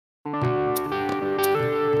Welcome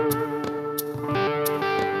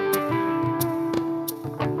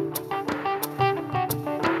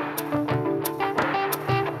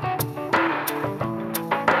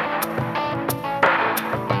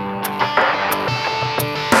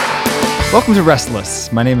to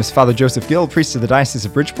Restless. My name is Father Joseph Gill, priest of the Diocese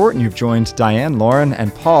of Bridgeport, and you've joined Diane, Lauren,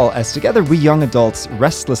 and Paul as together we young adults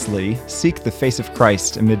restlessly seek the face of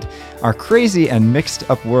Christ amid our crazy and mixed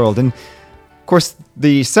up world. And of course,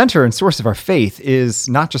 the center and source of our faith is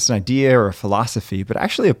not just an idea or a philosophy, but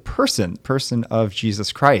actually a person of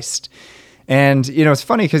Jesus Christ. And, it's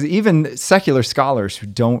funny because even secular scholars who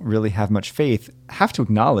don't really have much faith have to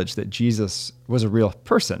acknowledge that Jesus was a real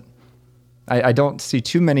person. I don't see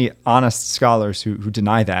too many honest scholars who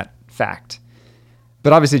deny that fact.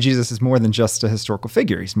 But obviously Jesus is more than just a historical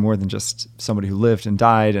figure. He's more than just somebody who lived and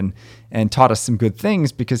died and taught us some good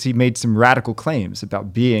things because he made some radical claims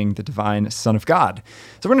about being the divine Son of God.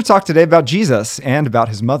 So we're going to talk today about Jesus and about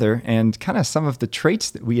his mother and kind of some of the traits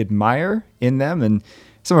that we admire in them and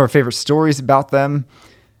some of our favorite stories about them.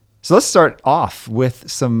 So let's start off with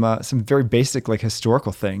some very basic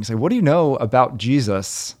historical things. What do you know about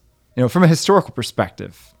Jesus? From a historical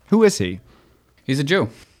perspective, who is he? He's a Jew.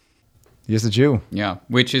 He is a Jew. Yeah,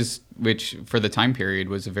 which for the time period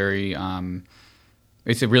was a very,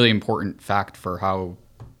 it's a really important fact for how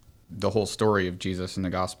the whole story of Jesus and the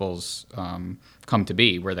Gospels come to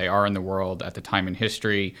be, where they are in the world at the time in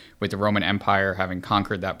history, with the Roman Empire having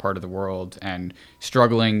conquered that part of the world and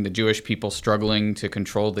the Jewish people struggling to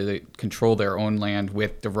control their own land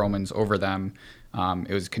with the Romans over them.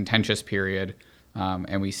 It was a contentious period.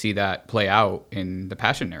 And we see that play out in the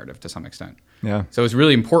Passion narrative to some extent. Yeah. So it's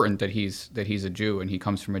really important that he's a Jew and he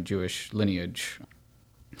comes from a Jewish lineage.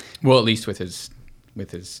 Well, at least with his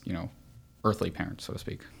earthly parents, so to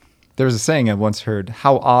speak. There was a saying I once heard: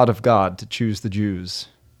 "How odd of God to choose the Jews."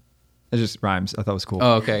 It just rhymes. I thought it was cool.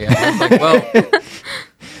 Oh, okay. Yeah.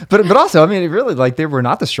 But also, really, they were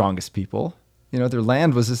not the strongest people. Their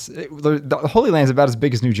land was the Holy Land's about as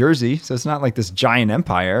big as New Jersey, so it's not like this giant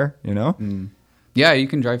empire. Yeah, you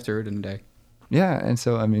can drive through it in a day. Yeah, and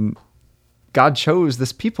so, God chose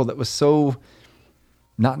this people that was so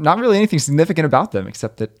not really anything significant about them,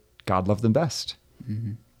 except that God loved them best.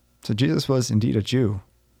 Mm-hmm. So Jesus was indeed a Jew.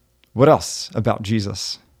 What else about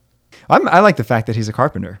Jesus? I like the fact that he's a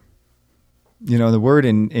carpenter. The word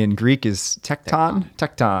in Greek is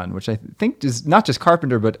tekton, which I think is not just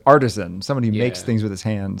carpenter, but artisan, somebody who makes things with his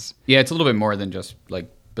hands. Yeah, it's a little bit more than just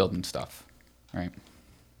building stuff, right?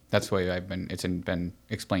 That's the way it's been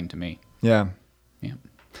explained to me. Yeah. Yeah.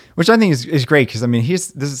 Which I think is great because,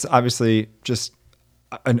 this is obviously just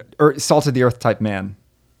an salt of the earth type man.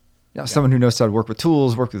 Someone who knows how to work with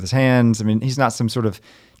tools, work with his hands. He's not some sort of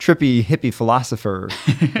trippy hippie philosopher,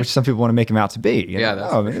 which some people want to make him out to be. Yeah,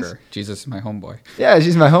 that's for sure. Jesus is my homeboy. Yeah,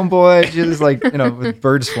 Jesus is my homeboy. Jesus, with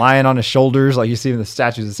birds flying on his shoulders, like you see in the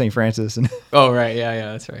statues of St. Francis. Oh, right.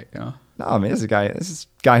 Yeah, that's right. Yeah. No, this is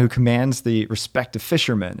a guy who commands the respect of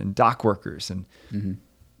fishermen and dock workers and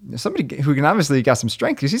somebody who can obviously got some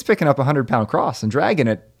strength because he's picking up a 100-pound cross and dragging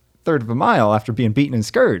it a third of a mile after being beaten and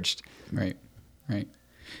scourged. Right.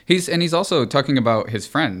 He's also talking about his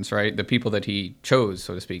friends, right? The people that he chose,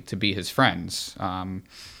 so to speak, to be his friends.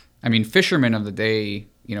 Fishermen of the day,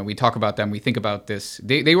 we talk about them, we think about this.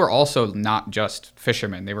 They were also not just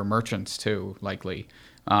fishermen. They were merchants too, likely.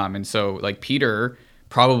 And so Peter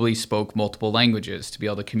probably spoke multiple languages to be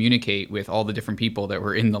able to communicate with all the different people that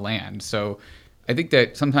were in the land. So I think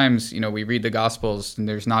that sometimes, we read the Gospels and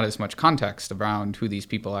there's not as much context around who these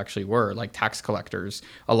people actually were, like tax collectors.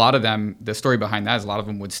 A lot of them, the story behind that is a lot of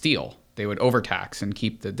them would steal. They would overtax and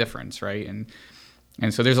keep the difference, right?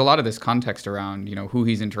 And so there's a lot of this context around, who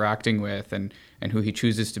he's interacting with and who he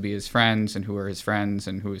chooses to be his friends and who are his friends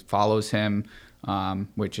and who follows him,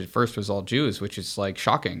 which at first was all Jews, which is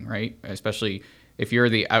shocking, right? Especially if you're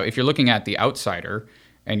looking at the outsider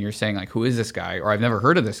and you're saying who is this guy? Or I've never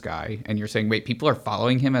heard of this guy. And you're saying, wait, people are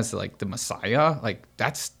following him as the Messiah?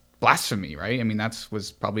 That's blasphemy, right? That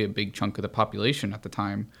was probably a big chunk of the population at the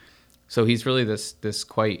time. So he's really this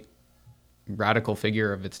quite radical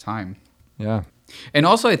figure of its time. Yeah. And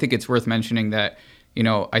also I think it's worth mentioning that,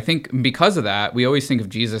 I think because of that, we always think of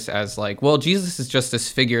Jesus as Jesus is just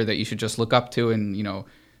this figure that you should just look up to and,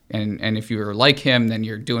 and if you're like him, then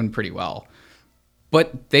you're doing pretty well.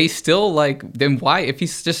 But they still then why, if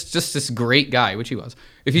he's just this great guy, which he was,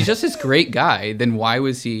 if he's just this great guy, then why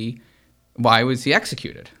was he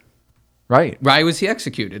executed? Right. Why was he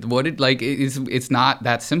executed? It's not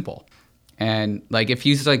that simple. And if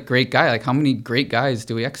he's great guy, how many great guys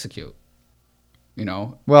do we execute?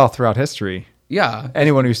 Well, throughout history. Yeah.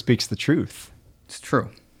 Anyone who speaks the truth. It's true.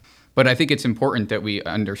 But I think it's important that we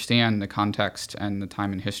understand the context and the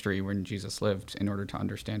time in history when Jesus lived in order to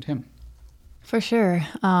understand him. For sure.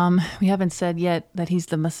 We haven't said yet that he's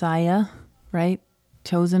the Messiah, right?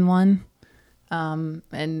 Chosen one.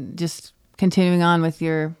 And just continuing on with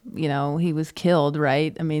your, he was killed,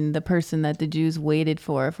 right? I mean, the person that the Jews waited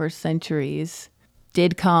for centuries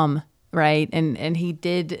did come, right? And he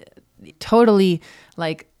did totally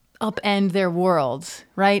upend their worlds,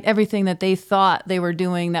 right? Everything that they thought they were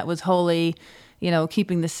doing that was holy,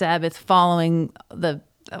 keeping the Sabbath, following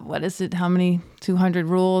what is it? How many? 200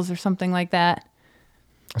 rules or something like that?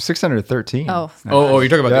 613. Oh, you're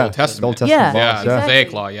talking about the Old Testament. The Old Testament Yeah, laws, Yeah, exactly. the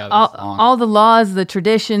Mosaic law. Yeah, that's long. all the laws, the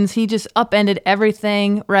traditions, he just upended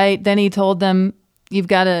everything, right? Then he told them, you've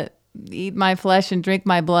got to eat my flesh and drink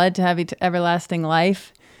my blood to have everlasting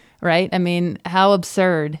life, right? I mean, how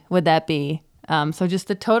absurd would that be? So just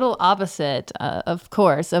the total opposite, of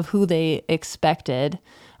course, of who they expected,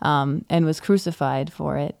 and was crucified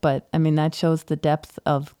for it. But I mean, that shows the depth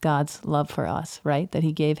of God's love for us, right? That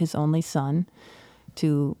he gave his only son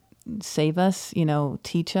to save us,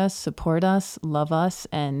 teach us, support us, love us,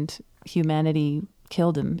 and humanity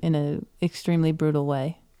killed him in an extremely brutal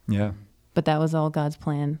way. Yeah. But that was all God's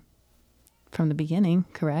plan from the beginning,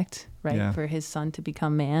 correct? Right? Yeah. For his son to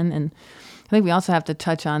become man. And I think we also have to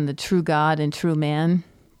touch on the true God and true man,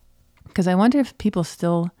 because I wonder if people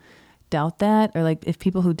still doubt that, or if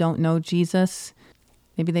people who don't know Jesus,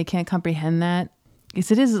 maybe they can't comprehend that.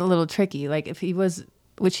 Because it is a little tricky. If he was,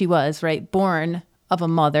 which he was, right, born of a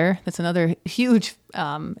mother, that's another huge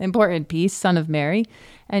important piece, son of Mary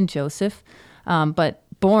and Joseph, but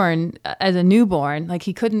born as a newborn,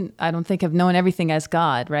 he couldn't, I don't think, have known everything as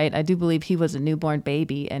God, right? I do believe he was a newborn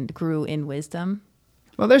baby and grew in wisdom.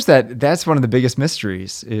 Well, there's that's one of the biggest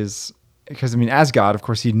mysteries, is because, as God, of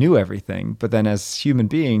course, he knew everything, but then as human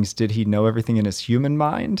beings, did he know everything in his human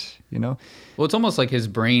mind, Well, it's almost like his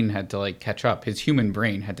brain had to catch up. His human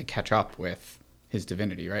brain had to catch up with his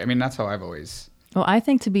divinity, right? That's how I've always... Well, I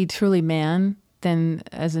think to be truly man, then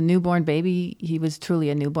as a newborn baby, he was truly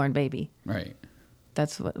a newborn baby. Right.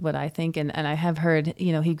 That's what I think. And I have heard,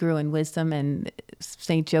 he grew in wisdom, and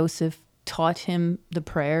St. Joseph taught him the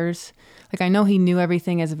prayers. I know he knew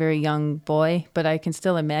everything as a very young boy, but I can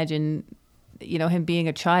still imagine, him being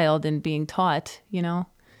a child and being taught,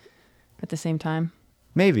 at the same time.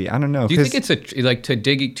 Maybe, I don't know. Do you think it's to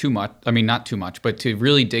dig too much? Not too much, but to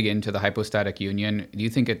really dig into the hypostatic union, do you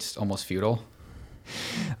think it's almost futile?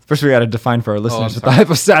 First, we got to define for our listeners what the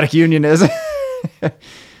hypostatic union is.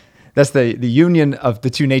 That's the union of the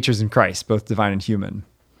two natures in Christ, both divine and human.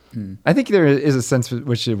 I think there is a sense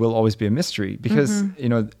which it will always be a mystery, because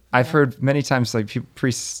I've heard many times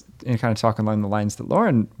priests kind of talk along the lines that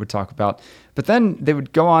Lauren would talk about, but then they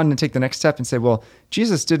would go on and take the next step and say, well,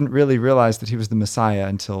 Jesus didn't really realize that he was the Messiah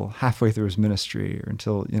until halfway through his ministry, or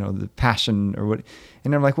until the Passion, or what.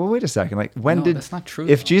 And I'm like, well, wait a second, that's not true.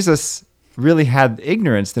 If Jesus really had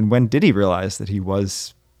ignorance, then when did he realize that he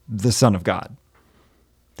was the Son of God?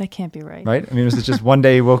 That can't be right. Right? Was it just one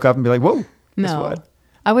day he woke up and be like, whoa, guess No. what?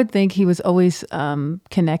 I would think he was always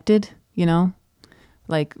connected,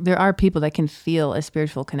 there are people that can feel a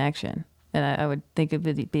spiritual connection. And I would think it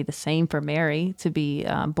would be the same for Mary, to be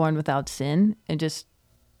born without sin, and just,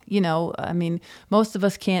 most of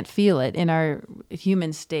us can't feel it in our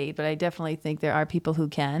human state, but I definitely think there are people who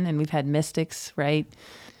can, and we've had mystics, right,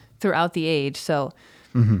 throughout the age. So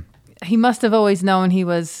he must have always known he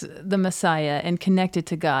was the Messiah and connected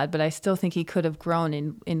to God, but I still think he could have grown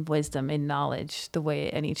in wisdom, in knowledge, the way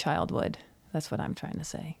any child would. That's what I'm trying to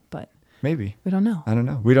say, but Maybe. we don't know. I don't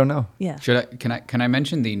know. We don't know. Yeah. Can I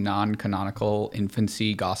mention the non-canonical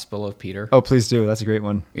infancy gospel of Peter? Oh, please do. That's a great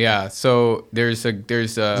one. Yeah. So there's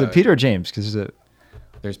Is it Peter or James? Because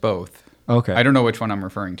there's both. Okay. I don't know which one I'm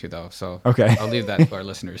referring to though, so Okay. I'll leave that to our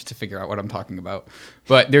listeners to figure out what I'm talking about.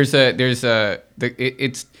 But they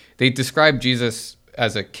describe Jesus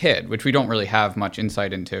as a kid, which we don't really have much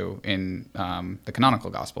insight into in the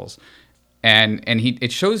canonical Gospels, and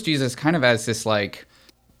it shows Jesus kind of as this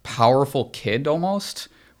powerful kid almost,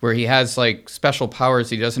 where he has special powers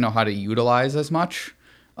he doesn't know how to utilize as much,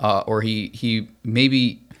 or he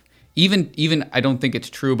maybe even I don't think it's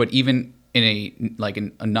true, but even in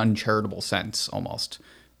an uncharitable sense almost.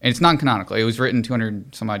 And it's non-canonical. It was written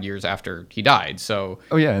 200 some odd years after he died. So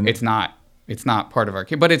it's not part of our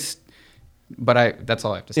kid, but that's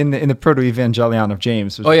all I have to say. in the Proto-Evangelion of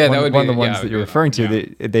James, which that one would of be the ones that you're referring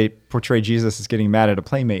to, yeah. they portray Jesus as getting mad at a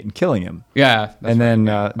playmate and killing him. Yeah. That's And then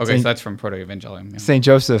okay, so that's from Proto-Evangelion. Yeah. St.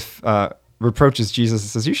 Joseph reproaches Jesus and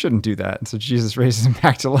says, you shouldn't do that. And so Jesus raises him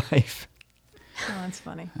back to life. Oh, that's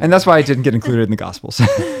funny. And that's why it didn't get included in the Gospels.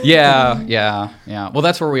 Yeah. Well,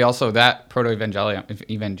 that's where we also, that proto-evangelium,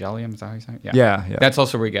 is that how you say it? Yeah. That's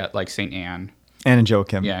also where we get like St. Anne. Anne and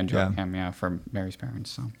Joachim. Yeah, and Joachim, from Mary's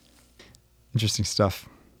parents. So Interesting stuff.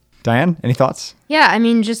 Diane, any thoughts? Yeah, I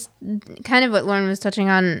mean, just kind of what Lauren was touching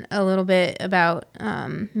on a little bit about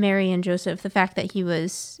Mary and Joseph, the fact that he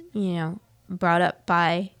was, brought up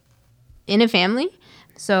in a family.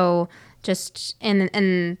 So just,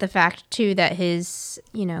 and the fact too that his,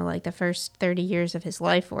 like the first 30 years of his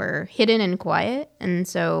life were hidden and quiet. And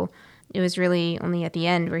so it was really only at the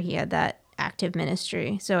end where he had that active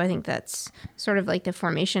ministry. So I think that's sort of like the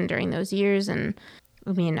formation during those years. And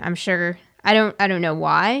I mean, I'm sure, I don't know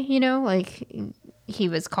why, like he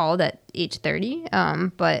was called at age 30.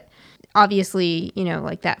 But obviously,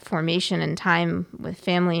 like that formation and time with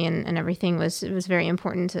family and everything was very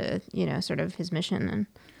important to, sort of his mission. And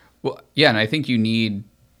well, yeah, and I think you need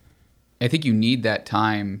that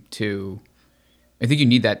time to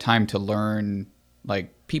learn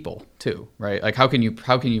like people too, right? Like how can you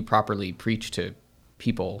properly preach to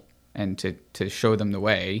people and to show them the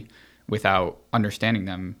way without understanding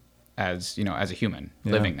them as a human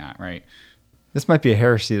living that, right? This might be a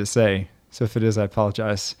heresy to say, so if it is, I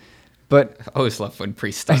apologize. But I always love when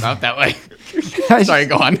priests start out that way. Sorry,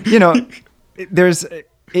 go on. There's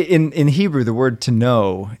in Hebrew, the word to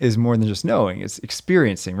know is more than just knowing; it's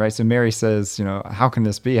experiencing, right? So Mary says, how can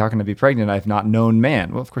this be? How can I be pregnant? I've not known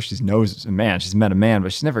man. Well, of course, she knows a man. She's met a man,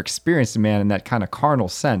 but she's never experienced a man in that kind of carnal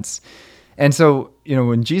sense. And so,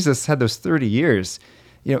 when Jesus had those 30 years,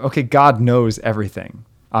 okay, God knows everything.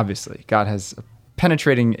 Obviously, God has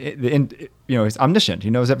penetrating, he's omniscient. He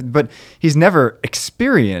knows everything, but he's never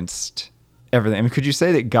experienced everything. I mean, could you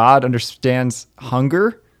say that God understands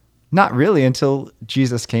hunger? Not really until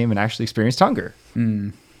Jesus came and actually experienced hunger.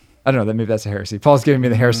 I don't know. Maybe that's a heresy. Paul's giving me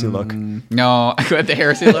the heresy look. No, the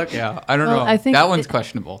heresy look? Yeah, I don't know. I think that one's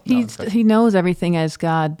questionable. He knows everything as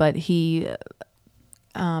God, but he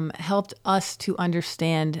helped us to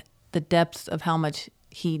understand the depths of how much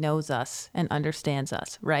he knows us and understands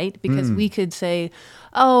us, right? Because we could say,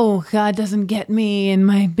 oh, God doesn't get me in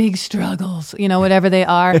my big struggles, whatever they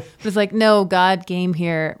are. But it's like, no, God came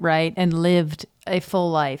here, right, and lived a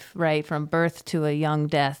full life, right, from birth to a young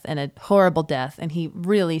death and a horrible death, and he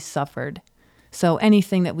really suffered. So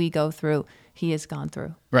anything that we go through, he has gone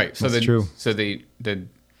through. Right. So that's true. So the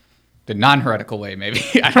non-heretical way, maybe,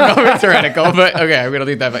 I don't know if it's heretical, but okay, I'm going to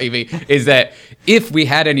leave that by Evie, is that if we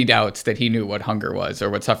had any doubts that he knew what hunger was or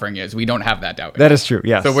what suffering is, we don't have that doubt. That is true,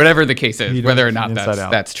 yes. So whatever the case is, whether or not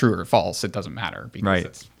inside that's true or false, it doesn't matter because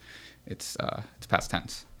right. it's past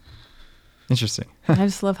tense. Interesting. I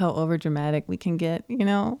just love how overdramatic we can get,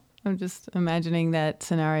 I'm just imagining that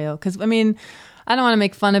scenario. Because, I mean, I don't want to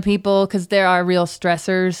make fun of people because there are real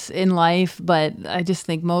stressors in life, but I just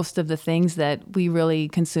think most of the things that we really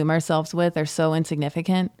consume ourselves with are so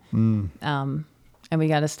insignificant. And we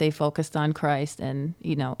got to stay focused on Christ and,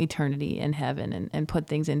 eternity and heaven and put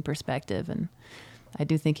things in perspective. And I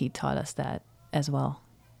do think he taught us that as well.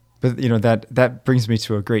 But, that brings me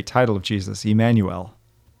to a great title of Jesus, Emmanuel,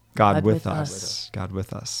 God with us. God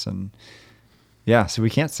with us. And yeah, so we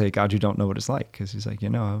can't say, God, you don't know what it's like, because he's like,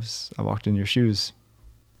 I walked in your shoes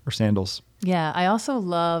or sandals. Yeah, I also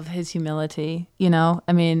love his humility.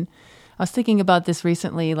 I mean, I was thinking about this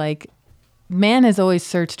recently, like man has always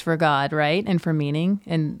searched for God, right? And for meaning.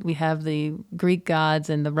 And we have the Greek gods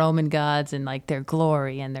and the Roman gods and like their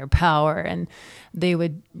glory and their power. And they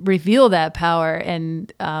would reveal that power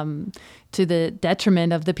and to the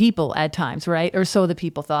detriment of the people at times, right? Or so the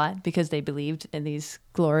people thought, because they believed in these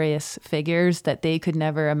glorious figures that they could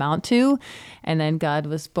never amount to. And then God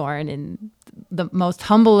was born in the most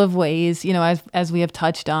humble of ways, as we have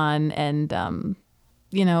touched on. And,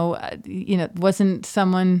 wasn't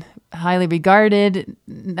someone highly regarded,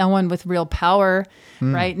 no one with real power,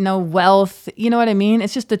 right? No wealth, you know what I mean?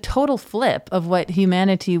 It's just a total flip of what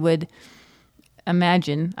humanity would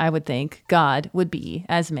imagine, I would think, God would be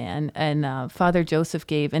as man. And Father Joseph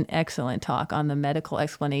gave an excellent talk on the medical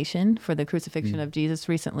explanation for the crucifixion of Jesus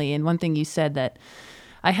recently. And one thing you said that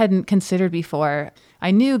I hadn't considered before,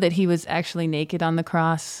 I knew that he was actually naked on the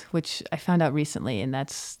cross, which I found out recently. And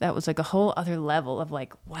that was like a whole other level of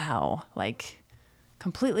like, wow, like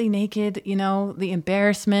completely naked, the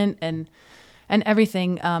embarrassment and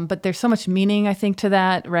everything. But there's so much meaning, I think, to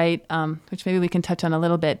that, right? Which maybe we can touch on a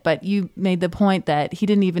little bit. But you made the point that he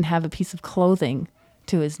didn't even have a piece of clothing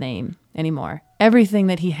to his name anymore. Everything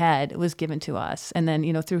that he had was given to us. And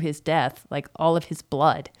then, through his death, like all of his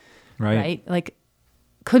blood, right? Like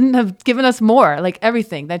couldn't have given us more, like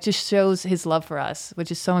everything. That just shows his love for us,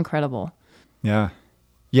 which is so incredible. Yeah.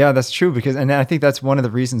 Yeah, that's true. And I think that's one of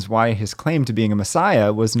the reasons why his claim to being a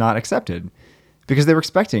Messiah was not accepted, because they were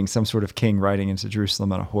expecting some sort of king riding into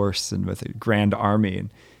Jerusalem on a horse and with a grand army,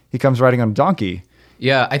 and he comes riding on a donkey.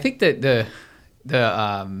 Yeah, I think that the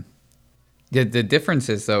difference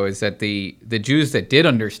is, though, is that the Jews that did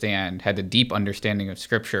understand, had a deep understanding of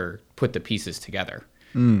Scripture, put the pieces together,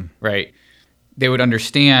 right? They would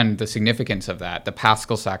understand the significance of that, the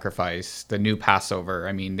Paschal sacrifice, the new Passover.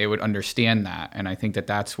 I mean, they would understand that, and I think that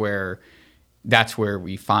that's where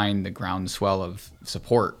we find the groundswell of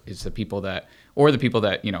support, is the people that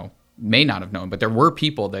may not have known, but there were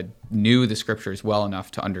people that knew the Scriptures well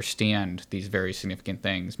enough to understand these very significant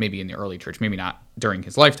things, maybe in the early church, maybe not during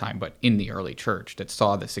his lifetime, but in the early church, that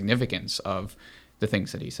saw the significance of the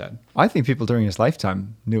things that he said. I think people during his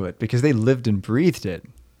lifetime knew it because they lived and breathed it.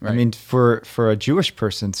 Right. I mean, for a Jewish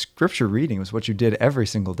person, Scripture reading was what you did every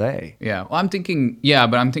single day. Yeah, well, I'm thinking he had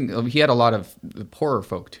a lot of the poorer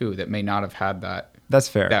folk too that may not have had that. That's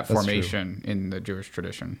fair. That That's formation in the Jewish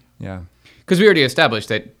tradition. Yeah. Because we already established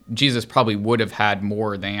that Jesus probably would have had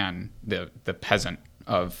more than the peasant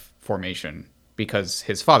of formation, because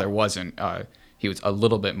his father wasn't. He was a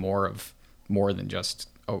little bit more than just.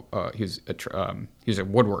 He was a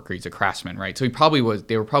woodworker. He's a craftsman, right? So he probably was.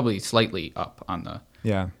 They were probably slightly up on the.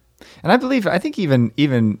 Yeah. And I think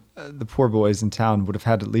even the poor boys in town would have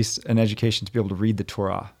had at least an education to be able to read the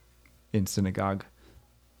Torah in synagogue.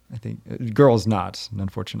 I think girls not,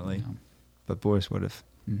 unfortunately, but boys would have.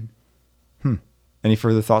 Mm-hmm. Any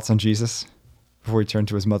further thoughts on Jesus before we turn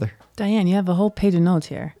to his mother? Diane, you have a whole page of notes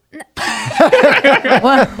here.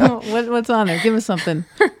 What's on there? Give us something.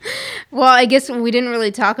 Well, I guess we didn't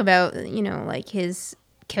really talk about, like his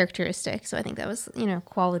characteristics. So I think that was,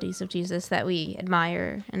 qualities of Jesus that we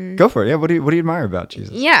admire. And go for it. Yeah. What do you admire about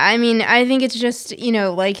Jesus? Yeah. I mean, I think it's just,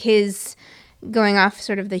 like his going off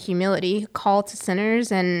sort of the humility, call to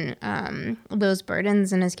sinners and those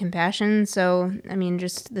burdens and his compassion. So, I mean,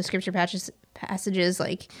 just the scripture passages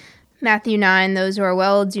like Matthew 9, those who are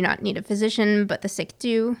well do not need a physician, but the sick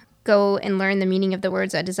do. Go and learn the meaning of the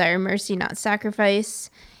words, I desire mercy, not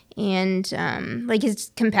sacrifice. And like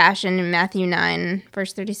his compassion in Matthew 9,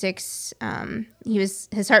 verse 36,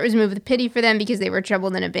 his heart was moved with pity for them because they were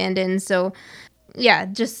troubled and abandoned. So, yeah,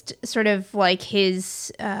 just sort of like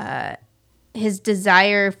his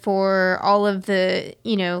desire for all of the,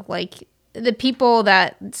 like the people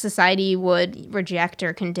that society would reject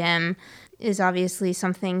or condemn is obviously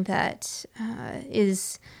something that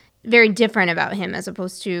is very different about him as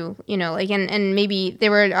opposed to, and maybe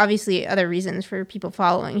there were obviously other reasons for people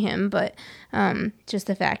following him, but just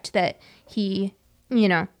the fact that he,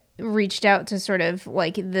 reached out to sort of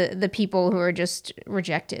like the people who are just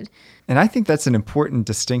rejected. And I think that's an important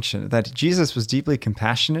distinction, that Jesus was deeply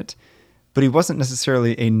compassionate, but he wasn't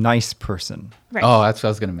necessarily a nice person. Right. Oh, that's what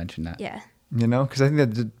I was going to mention that. Yeah. Because I think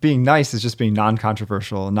that being nice is just being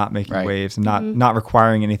non-controversial and not making waves and not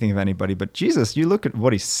requiring anything of anybody. But Jesus, you look at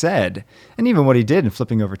what he said and even what he did in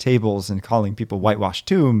flipping over tables and calling people whitewashed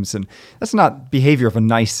tombs. And that's not behavior of a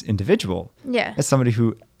nice individual. Yeah. As somebody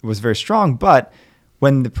who was very strong. But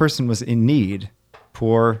when the person was in need,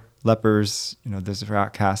 poor, lepers, those who are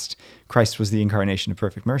outcast, Christ was the incarnation of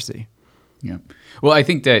perfect mercy. Yeah. Well, I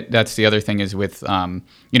think that's the other thing is with, when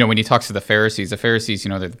he talks to the Pharisees, they're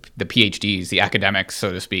the PhDs, the academics,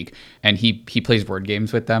 so to speak, and he plays word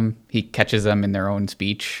games with them. He catches them in their own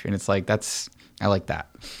speech, and it's like, I like that.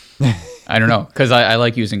 I don't know, because I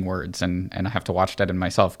like using words, and I have to watch that in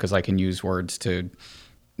myself because I can use words to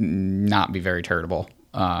not be very charitable,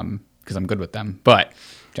 because I'm good with them, but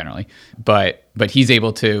generally. But he's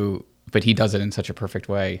able to, but he does it in such a perfect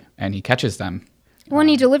way, and he catches them. When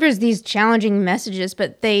he delivers these challenging messages,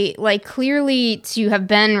 but they like clearly to have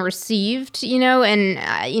been received,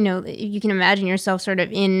 and you can imagine yourself sort of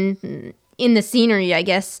in the scenery, I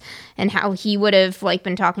guess, and how he would have like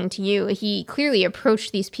been talking to you. He clearly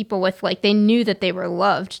approached these people with like they knew that they were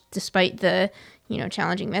loved despite the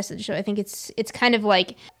challenging message. So I think it's kind of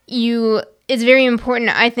like it's very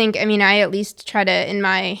important. I think. I mean, I at least try to in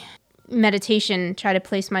my meditation try to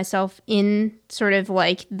place myself in sort of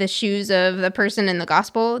like the shoes of the person in the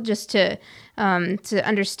gospel, just to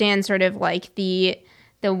understand sort of like the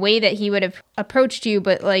way that he would have approached you,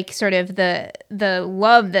 but like sort of the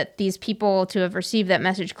love that these people to have received that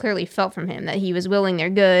message clearly felt from him, that he was willing their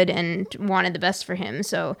good and wanted the best for him.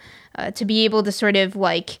 So to be able to sort of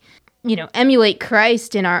like emulate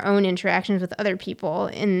Christ in our own interactions with other people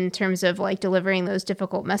in terms of like delivering those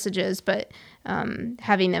difficult messages, but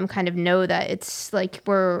having them kind of know that it's like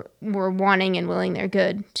we're wanting and willing their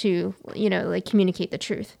good to, like communicate the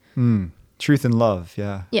truth. Truth and love.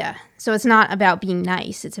 Yeah. Yeah. So it's not about being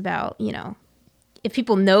nice. It's about, if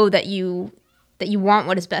people know that you want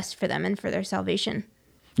what is best for them and for their salvation.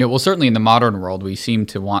 Yeah, well, certainly in the modern world, we seem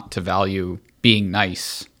to want to value being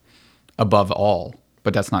nice above all,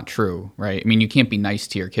 but that's not true, right? I mean, you can't be nice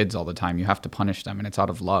to your kids all the time. You have to punish them, and it's out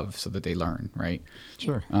of love so that they learn, right?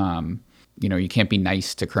 Sure. You can't be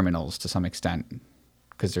nice to criminals to some extent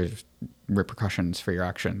because there's repercussions for your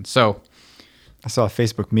actions. So I saw a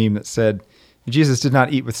Facebook meme that said, Jesus did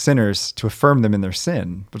not eat with sinners to affirm them in their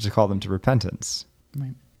sin, but to call them to repentance.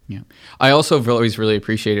 Right. Yeah. I also have always really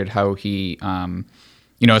appreciated how he,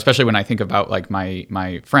 especially when I think about like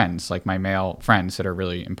my friends, like my male friends that are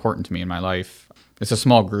really important to me in my life. It's a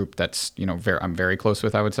small group that's, I'm very close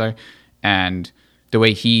with, I would say. And the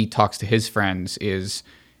way he talks to his friends is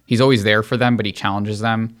he's always there for them, but he challenges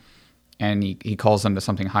them and he calls them to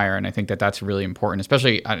something higher. And I think that that's really important,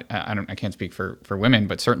 especially, I can't speak for women,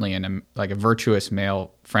 but certainly in a virtuous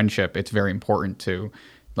male friendship, it's very important to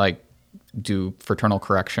like do fraternal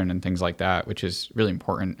correction and things like that, which is really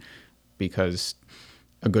important because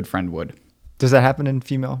a good friend would. Does that happen in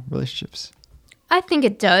female relationships? I think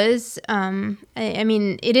it does. I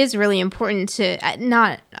mean, it is really important to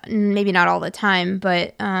maybe not all the time,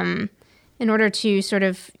 but in order to sort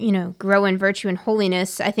of, grow in virtue and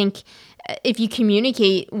holiness, I think if you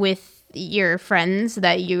communicate with your friends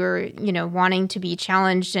that you're, wanting to be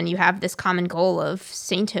challenged and you have this common goal of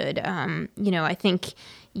sainthood, I think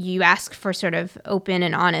you ask for sort of open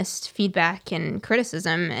and honest feedback and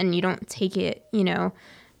criticism, and you don't take it, you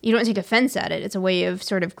don't take offense at it. It's a way of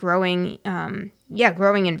sort of growing,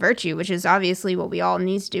 growing in virtue, which is obviously what we all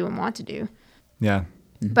need to do and want to do. Yeah.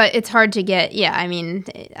 But it's hard to get, I mean,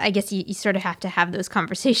 I guess you sort of have to have those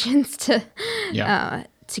conversations to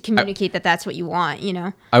communicate that that's what you want,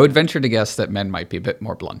 I would venture to guess that men might be a bit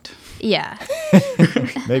more blunt. Yeah.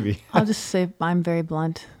 Maybe. I'll just say I'm very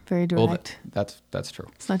blunt, very direct. Well, that's true.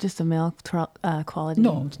 It's not just a male quality.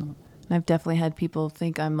 No, it's not. And I've definitely had people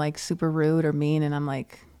think I'm like super rude or mean, and I'm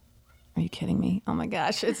like, are you kidding me? Oh my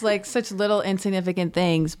gosh. It's like such little insignificant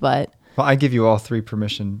things, but. Well, I give you all three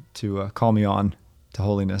permission to call me on to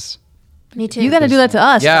holiness. Me too. You got to do that to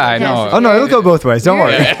us. Yeah, I know. Oh, no, it'll go both ways. Don't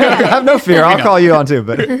worry. Have no fear. I'll call you on too.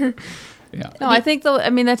 But Yeah. No, I think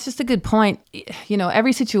that's just a good point.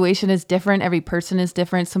 Every situation is different. Every person is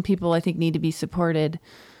different. Some people I think need to be supported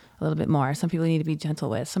a little bit more. Some people you need to be gentle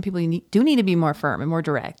with. Some people do need to be more firm and more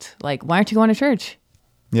direct. Like, why aren't you going to church?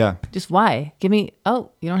 yeah. Just why? You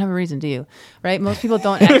don't have a reason, do you? Right? Most people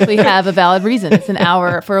don't actually have a valid reason. It's an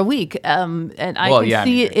hour for a week. And I can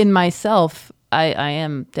see it in myself. I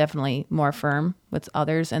am definitely more firm with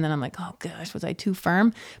others. And then I'm like, oh gosh, was I too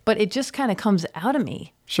firm? But it just kind of comes out of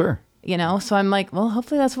me. Sure. So I'm like, well,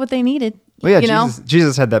 hopefully that's what they needed. Well, yeah,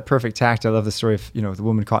 Jesus had that perfect tact. I love the story of, the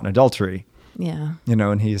woman caught in adultery. Yeah.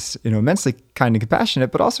 And he's, immensely kind and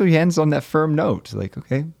compassionate, but also he ends on that firm note. Like,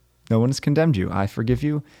 okay, no one has condemned you. I forgive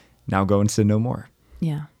you. Now go and sin no more.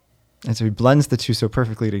 Yeah. And so he blends the two so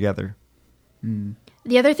perfectly together. Mm.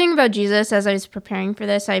 The other thing about Jesus, as I was preparing for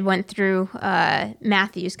this, I went through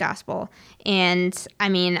Matthew's gospel. And I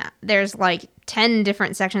mean, there's like 10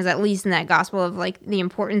 different sections, at least in that gospel, of like the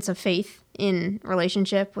importance of faith in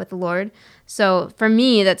relationship with the Lord. So for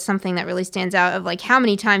me, that's something that really stands out, of like how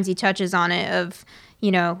many times he touches on it, of,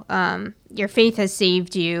 your faith has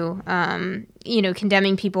saved you,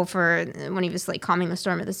 condemning people for, when he was like calming the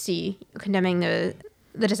storm of the sea, condemning the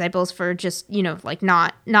disciples for just,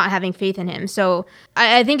 not having faith in him. So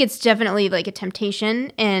I think it's definitely like a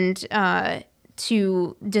temptation and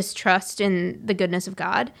to distrust in the goodness of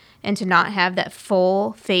God and to not have that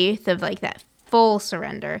full faith of like that full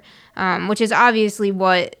surrender, which is obviously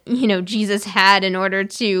what, Jesus had in order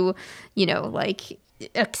to,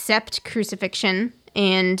 accept crucifixion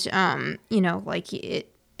and, and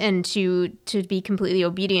to be completely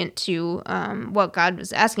obedient to what God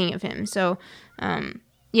was asking of him. So,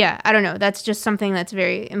 I don't know. That's just something that's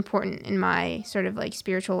very important in my sort of like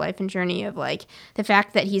spiritual life and journey, of like the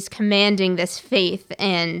fact that he's commanding this faith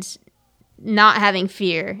and not having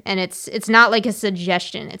fear. And it's not like a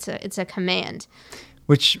suggestion. It's a command.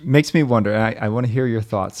 Which makes me wonder, and I want to hear your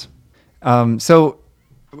thoughts. So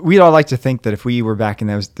we'd all like to think that if we were back in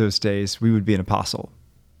those days, we would be an apostle,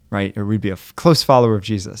 right? Or we'd be a close follower of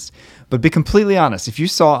Jesus. But be completely honest, if you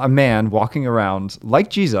saw a man walking around like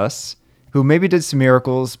Jesus, who maybe did some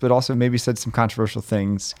miracles, but also maybe said some controversial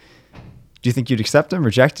things, do you think you'd accept him,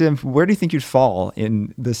 reject him? Where do you think you'd fall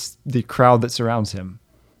in the crowd that surrounds him?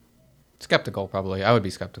 Skeptical, probably. I would be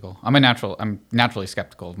skeptical. I'm naturally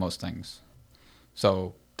skeptical of most things.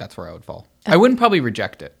 So that's where I would fall. I wouldn't probably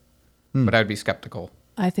reject it, but I would be skeptical.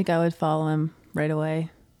 I think I would follow him right away.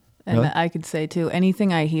 And Really? I could say too,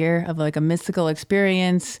 anything I hear of like a mystical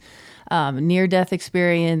experience, near-death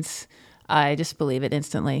experience, I just believe it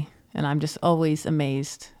instantly. And I'm just always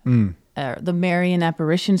amazed. The Marian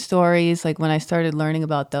apparition stories, like when I started learning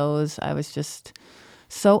about those, I was just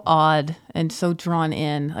so awed and so drawn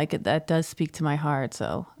in. Like that does speak to my heart.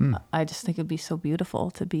 So I just think it'd be so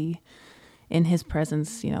beautiful to be in his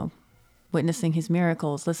presence, witnessing his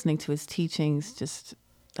miracles, listening to his teachings. Just,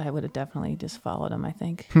 I would have definitely just followed him, I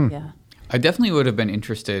think. Yeah. I definitely would have been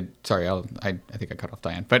interested. Sorry, I think I cut off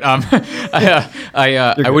Diane, but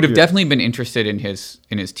I would have definitely been interested in his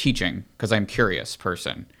teaching because I'm a curious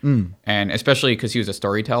person, and especially because he was a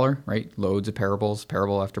storyteller, right? Loads of parables,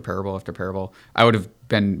 parable after parable after parable. I would have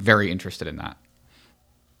been very interested in that.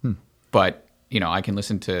 But I can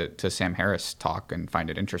listen to Sam Harris talk and find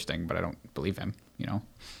it interesting, but I don't believe him.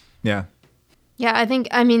 Yeah. Yeah,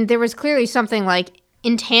 I mean, there was clearly something like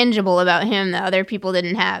intangible about him that other people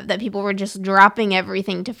didn't have, that people were just dropping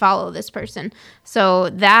everything to follow this person. So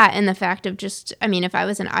that, and the fact of just, if I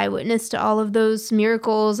was an eyewitness to all of those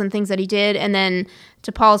miracles and things that he did, and then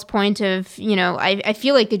to Paul's point of, I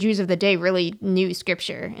feel like the Jews of the day really knew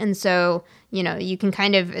scripture. And so, you can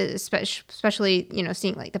kind of, especially,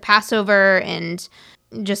 seeing like the Passover and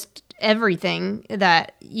just everything,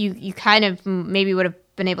 that you kind of maybe would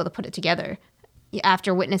have been able to put it together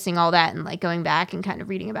after witnessing all that and like going back and kind of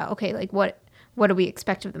reading about, okay, like what do we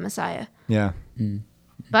expect of the Messiah? Yeah.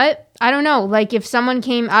 But I don't know, like if someone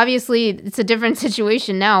came, obviously it's a different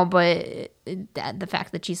situation now, but the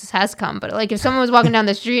fact that Jesus has come, but like if someone was walking down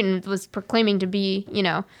the street and was proclaiming to be,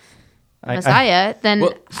 Messiah, then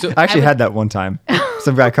I actually had that one time.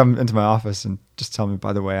 Some guy come into my office and just tell me,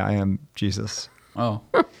 by the way, I am Jesus. Oh,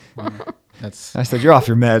 I said, you're off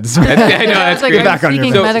your meds. I know, that's like great. Back on your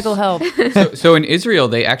seeking meds. medical help. So in Israel,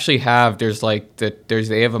 they actually have,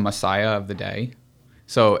 they have a Messiah of the day.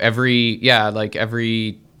 So every, I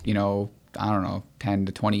don't know, 10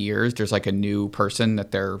 to 20 years, there's like a new person that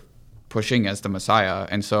they're pushing as the Messiah.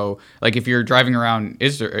 And so like if you're driving around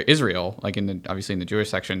Israel, like obviously in the Jewish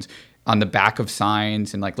sections, on the back of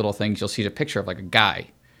signs and like little things, you'll see a picture of like a guy.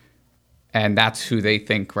 And that's who they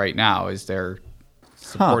think right now is their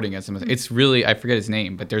supporting as a Messiah. It's really, I forget his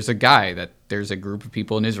name, but there's a group of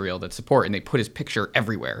people in Israel that support, and they put his picture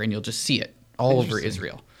everywhere, and you'll just see it all over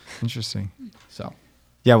Israel. Interesting. So,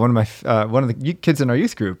 yeah, one of the kids in our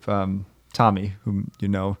youth group, Tommy, whom you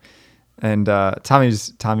know, and Tommy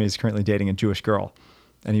is currently dating a Jewish girl,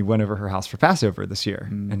 and he went over her house for Passover this year,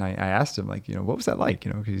 and I asked him like, what was that like?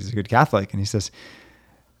 Because he's a good Catholic, and he says,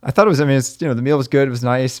 I thought it was, the meal was good, it was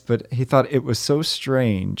nice, but he thought it was so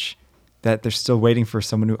strange that they're still waiting for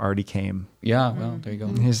someone who already came. Yeah, well, there you go.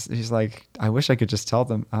 And he's like, I wish I could just tell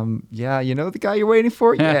them, the guy you're waiting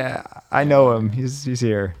for? Yeah, I know him. He's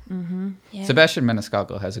here. Mm-hmm. Yeah. Sebastian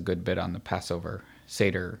Maniscalco has a good bit on the Passover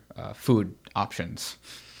Seder food options.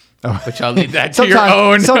 Which I'll leave that to your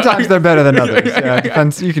own. Sometimes they're better than others. Yeah,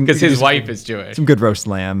 depends. Because his wife is Jewish. Some good roast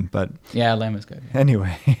lamb, but yeah, lamb is good.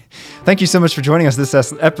 Anyway, thank you so much for joining us this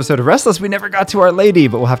episode of Restless. We never got to Our Lady,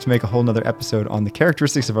 but we'll have to make a whole nother episode on the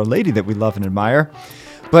characteristics of Our Lady that we love and admire.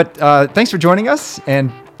 But thanks for joining us,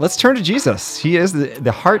 and let's turn to Jesus. He is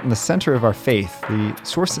the heart and the center of our faith, the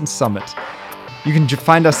source and summit. You can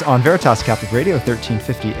find us on Veritas Catholic Radio,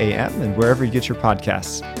 1350 AM, and wherever you get your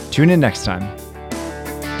podcasts. Tune in next time.